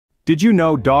Did you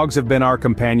know dogs have been our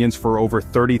companions for over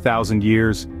 30,000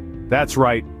 years? That's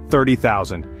right,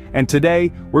 30,000. And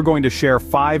today, we're going to share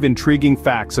 5 intriguing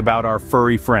facts about our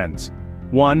furry friends.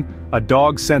 1. A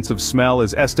dog's sense of smell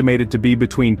is estimated to be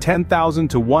between 10,000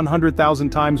 to 100,000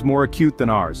 times more acute than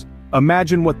ours.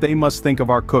 Imagine what they must think of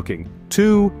our cooking.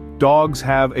 2. Dogs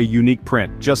have a unique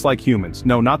print, just like humans.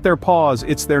 No, not their paws,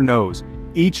 it's their nose.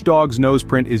 Each dog's nose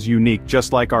print is unique,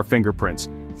 just like our fingerprints.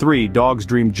 3. Dogs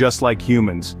dream just like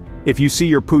humans. If you see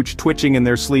your pooch twitching in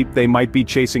their sleep, they might be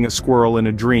chasing a squirrel in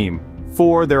a dream.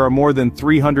 4. There are more than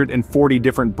 340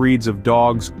 different breeds of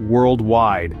dogs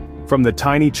worldwide. From the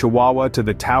tiny Chihuahua to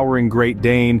the towering Great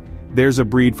Dane, there's a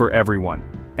breed for everyone.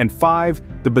 And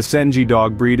 5. The Basenji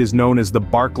dog breed is known as the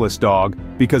barkless dog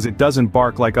because it doesn't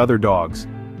bark like other dogs.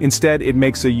 Instead, it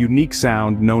makes a unique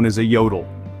sound known as a yodel.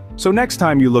 So next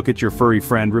time you look at your furry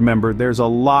friend, remember there's a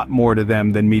lot more to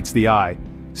them than meets the eye.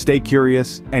 Stay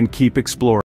curious and keep exploring.